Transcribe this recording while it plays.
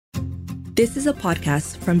This is a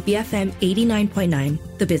podcast from BFM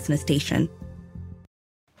 89.9, the business station.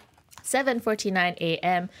 7:49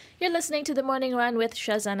 a.m. You're listening to The Morning Run with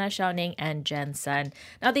Shazana Shauning and Jen Sun.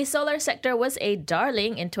 Now, the solar sector was a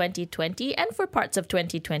darling in 2020 and for parts of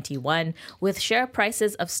 2021, with share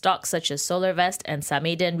prices of stocks such as SolarVest and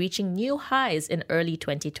Samedan reaching new highs in early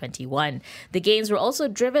 2021. The gains were also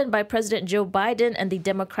driven by President Joe Biden and the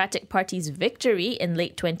Democratic Party's victory in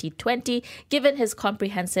late 2020, given his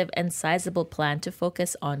comprehensive and sizable plan to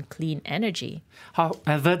focus on clean energy.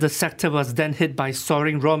 However, the sector was then hit by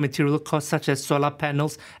soaring raw material costs such as solar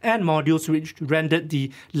panels and modules, which rendered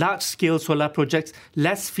the large-scale solar projects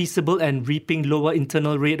less feasible and reaping lower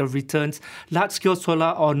internal rate of returns. Large-scale solar,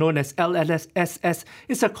 or known as LLSS,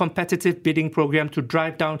 is a competitive bidding program to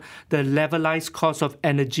drive down the levelized cost of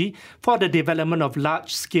energy for the development of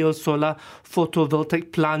large-scale solar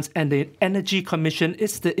photovoltaic plants, and the Energy Commission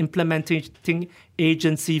is the implementing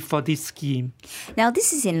agency for this scheme. Now,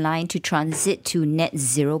 this is in line to transit to net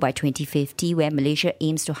zero by 2050, where Malaysia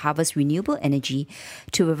aims to harvest renewable energy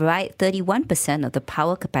to provide 31% of the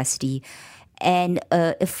power capacity and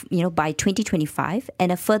by 2025,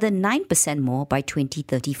 and a further 9% more by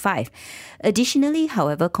 2035. Additionally,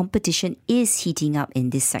 however, competition is heating up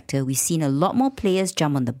in this sector. We've seen a lot more players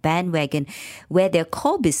jump on the bandwagon where their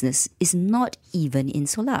core business is not even in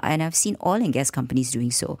solar, and I've seen oil and gas companies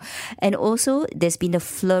doing so. And also, there's been a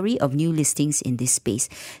flurry of new listings in this space.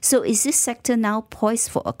 So is this sector now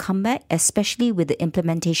poised for a comeback, especially with the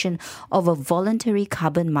implementation of a voluntary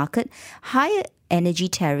carbon market, higher energy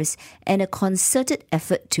tariffs, and a concerted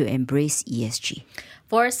effort to embrace ESG?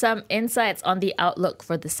 For some insights on the outlook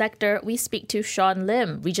for the sector, we speak to Sean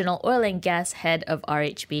Lim, Regional Oil and Gas Head of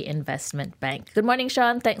RHB Investment Bank. Good morning,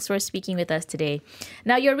 Sean. Thanks for speaking with us today.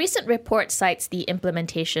 Now, your recent report cites the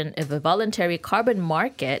implementation of a voluntary carbon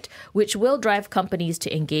market, which will drive companies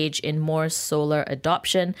to engage in more solar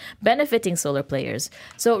adoption, benefiting solar players.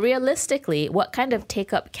 So realistically, what kind of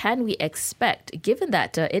take-up can we expect, given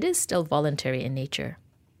that it is still voluntary in nature?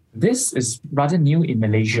 This is rather new in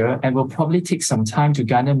Malaysia and will probably take some time to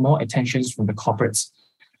garner more attention from the corporates.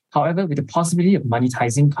 However, with the possibility of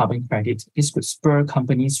monetizing carbon credit, this could spur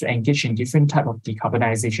companies to engage in different types of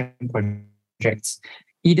decarbonization projects,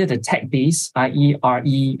 either the tech-based, i.e.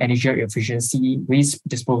 RE, energy efficiency, waste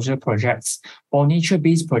disposal projects, or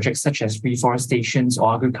nature-based projects such as reforestation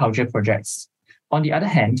or agriculture projects. On the other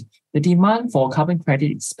hand, the demand for carbon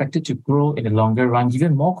credit is expected to grow in the longer run,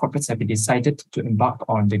 given more corporates have decided to embark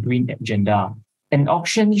on the green agenda. An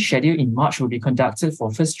auction scheduled in March will be conducted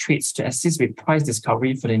for first trades to assist with price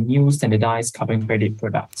discovery for the new standardized carbon credit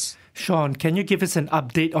products. Sean, can you give us an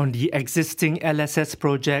update on the existing LSS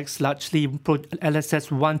projects, largely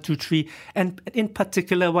LSS 1, 2, 3, and in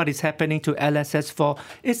particular what is happening to LSS 4?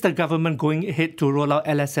 Is the government going ahead to roll out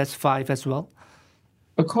LSS 5 as well?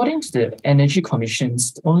 According to the Energy Commission,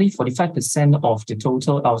 only 45% of the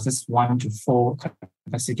total LSS 1 to 4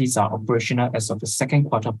 capacities are operational as of the second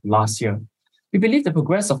quarter of last year. We believe the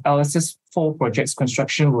progress of LSS 4 projects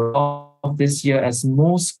construction will off this year, as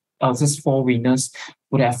most LSS 4 winners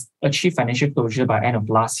would have achieved financial closure by end of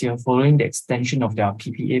last year, following the extension of their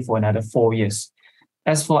PPA for another 4 years.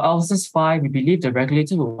 As for LSS 5, we believe the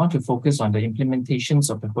regulator will want to focus on the implementations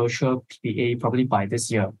of the virtual PPA probably by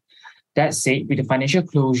this year. That said, with the financial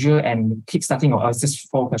closure and kickstarting of LSS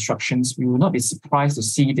 4 constructions, we will not be surprised to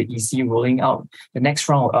see the EC rolling out the next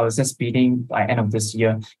round of LSS bidding by end of this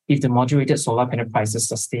year if the moderated solar panel prices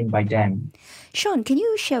sustain by then. Sean, can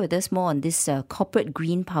you share with us more on this corporate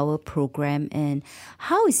green power program, and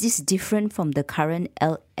how is this different from the current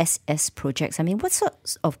LSS projects? I mean, what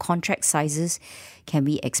sorts of contract sizes can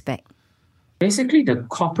we expect? Basically, the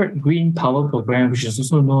Corporate Green Power Program, which is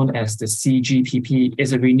also known as the CGPP,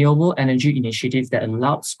 is a renewable energy initiative that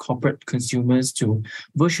allows corporate consumers to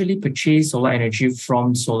virtually purchase solar energy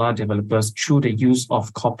from solar developers through the use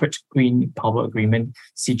of Corporate Green Power Agreement,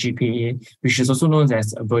 CGPA, which is also known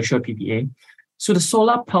as a virtual PPA. So the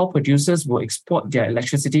solar power producers will export their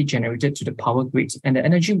electricity generated to the power grid, and the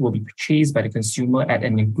energy will be purchased by the consumer at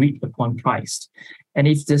an agreed upon price. And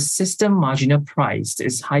if the system marginal price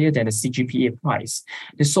is higher than the CGPA price,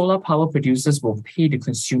 the solar power producers will pay the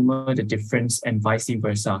consumer the difference and vice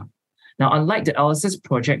versa. Now, unlike the LSS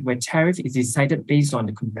project where tariff is decided based on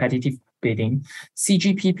the competitive bidding,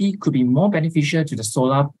 CGPP could be more beneficial to the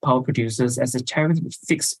solar power producers as the tariff is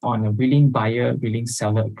fixed on a willing buyer, willing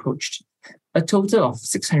seller approach. A total of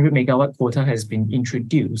 600 megawatt quota has been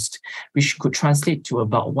introduced, which could translate to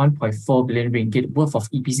about 1.4 billion ringgit worth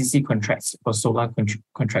of EPCC contracts for solar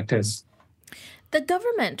contractors. The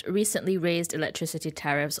government recently raised electricity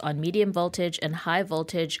tariffs on medium voltage and high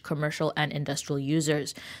voltage commercial and industrial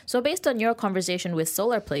users. So based on your conversation with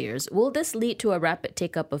solar players, will this lead to a rapid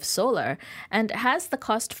take-up of solar? And has the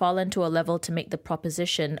cost fallen to a level to make the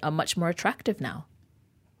proposition much more attractive now?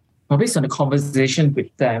 Well, based on the conversation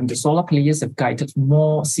with them, the solar players have guided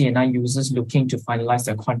more C&I users looking to finalize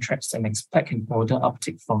their contracts and expect an order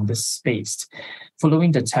uptick from this space.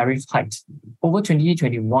 Following the tariff hike, over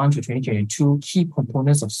 2021 to 2022, key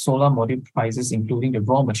components of solar module prices, including the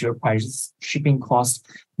raw material prices, shipping costs,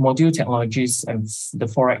 module technologies, and the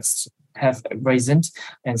forex have risen,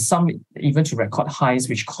 and some even to record highs,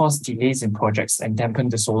 which caused delays in projects and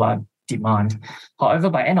dampened the solar demand. However,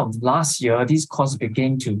 by end of last year, these costs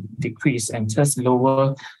began to decrease and thus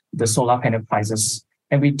lower the solar panel prices.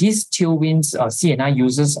 And with these tailwinds, C&I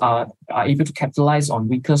users are able to capitalize on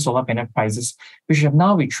weaker solar panel prices, which have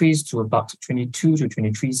now retraced to about 22 to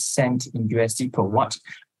 23 cents in USD per watt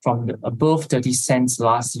from above 30 cents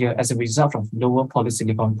last year as a result of lower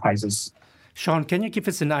polysilicon prices. Sean, can you give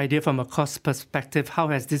us an idea from a cost perspective? How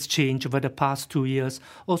has this changed over the past 2 years?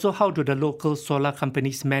 Also, how do the local solar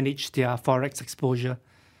companies manage their forex exposure?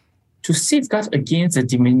 To safeguard against the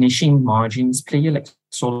diminishing margins, players like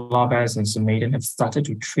SolarWest and Summaiden have started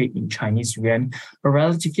to trade in Chinese yuan, a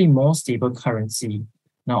relatively more stable currency.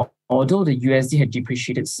 Now, although the USD had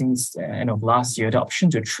depreciated since the end of last year, the option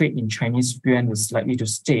to trade in Chinese yuan is likely to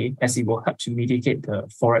stay as it will help to mitigate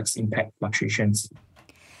the forex impact fluctuations.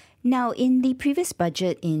 Now, in the previous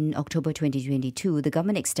budget in October 2022, the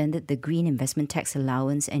government extended the green investment tax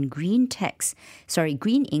allowance and green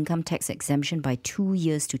income tax exemption by 2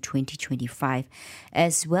 years to 2025,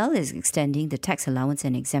 as well as extending the tax allowance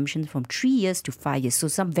and exemption from 3 years to 5 years. So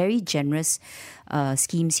some very generous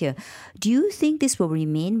schemes here. Do you think this will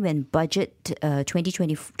remain when budget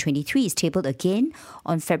 2023 is tabled again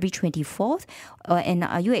on February 24th? And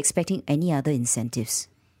are you expecting any other incentives?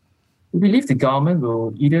 We believe the government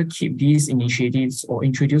will either keep these initiatives or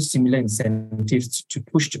introduce similar incentives to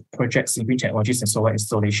push the projects in green technologies and solar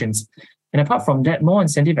installations. And apart from that, more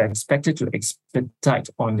incentives are expected to expedite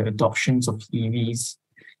on the adoptions of EVs.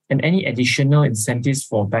 And any additional incentives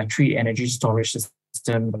for battery energy storage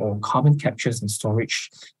system or carbon captures and storage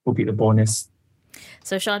will be the bonus.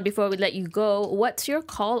 So Sean, before we let you go, what's your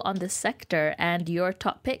call on the sector and your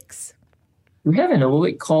top picks? We have an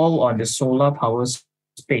overweight call on the solar power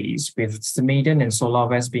space, with Summaiden and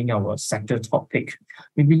SolarWest being our sector top pick.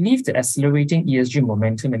 We believe the accelerating ESG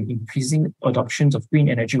momentum and increasing adoptions of green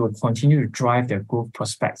energy will continue to drive their growth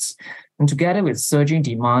prospects. And together with surging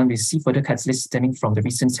demand, we see further catalysts stemming from the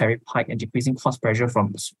recent tariff hike and decreasing cost pressure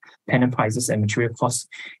from panel prices and material costs,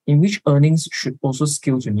 in which earnings should also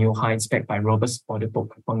scale to new heights backed by robust order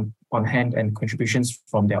book on hand and contributions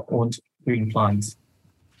from their own green plants.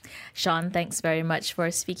 Sean, thanks very much for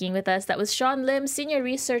speaking with us. That was Sean Lim, Senior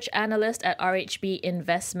Research Analyst at RHB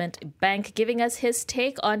Investment Bank, giving us his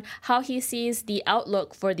take on how he sees the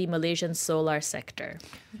outlook for the Malaysian solar sector.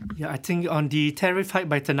 Yeah, I think on the tariff hike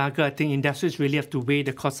by Tenaga, I think industries really have to weigh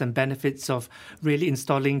the costs and benefits of really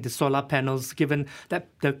installing the solar panels, given that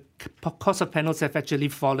the cost of panels have actually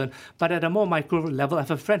fallen. But at a more micro level, I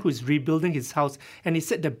have a friend who is rebuilding his house, and he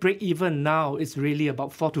said the break even now is really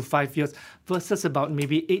about 4 to 5 years versus about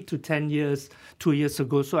maybe 8 to 10 years 2 years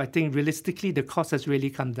ago. So I think realistically, the cost has really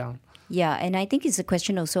come down. Yeah, and I think it's a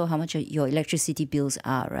question also how much your electricity bills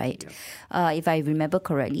are, right? Yeah. If I remember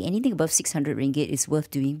correctly, anything above 600 ringgit is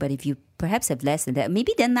worth doing, but if you perhaps have less than that,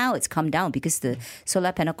 maybe then now it's come down because the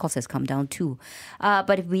solar panel cost has come down too.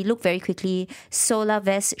 But if we look very quickly,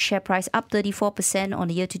 SolarWest share price up 34% on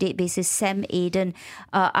a year-to-date basis. Summaiden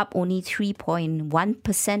up only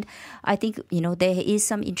 3.1%. I think, there is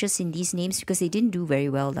some interest in these names because they didn't do very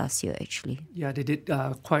well last year, actually. Yeah, they did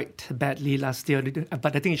quite badly last year,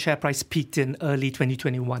 but I think share price peaked in early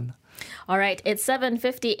 2021. All right, it's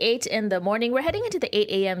 7:58 in the morning. We're heading into the 8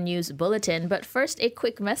 a.m. news bulletin, but first, a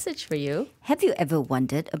quick message for you. Have you ever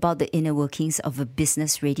wondered about the inner workings of a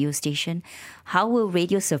business radio station? How will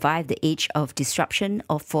radio survive the age of disruption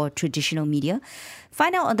for traditional media?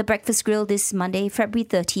 Find out on The Breakfast Grill this Monday, February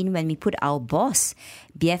 13, when we put our boss,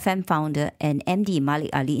 BFM founder and MD Malik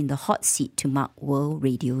Ali, in the hot seat to mark World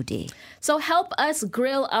Radio Day. So help us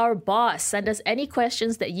grill our boss. Send us any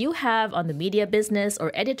questions that you have on the media business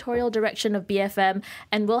or editorial direction of BFM,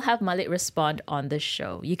 and we'll have Malik respond on the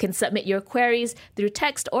show. You can submit your queries through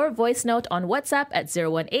text or voice note on WhatsApp at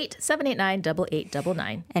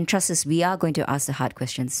 018-789-8899. And trust us, we are going to ask the hard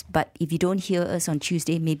questions. But if you don't hear us on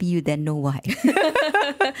Tuesday, maybe you then know why.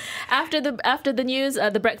 After the news,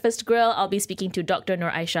 The Breakfast Grill, I'll be speaking to Dr. Nur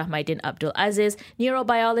Aishah Maidin Abdul Aziz,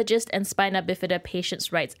 neurobiologist and spina bifida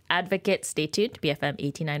patients' rights advocate. Stay tuned, BFM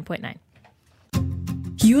 89.9.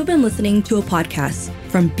 You have been listening to a podcast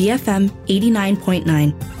from BFM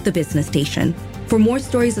 89.9, the business station. For more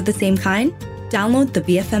stories of the same kind, download the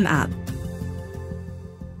BFM app.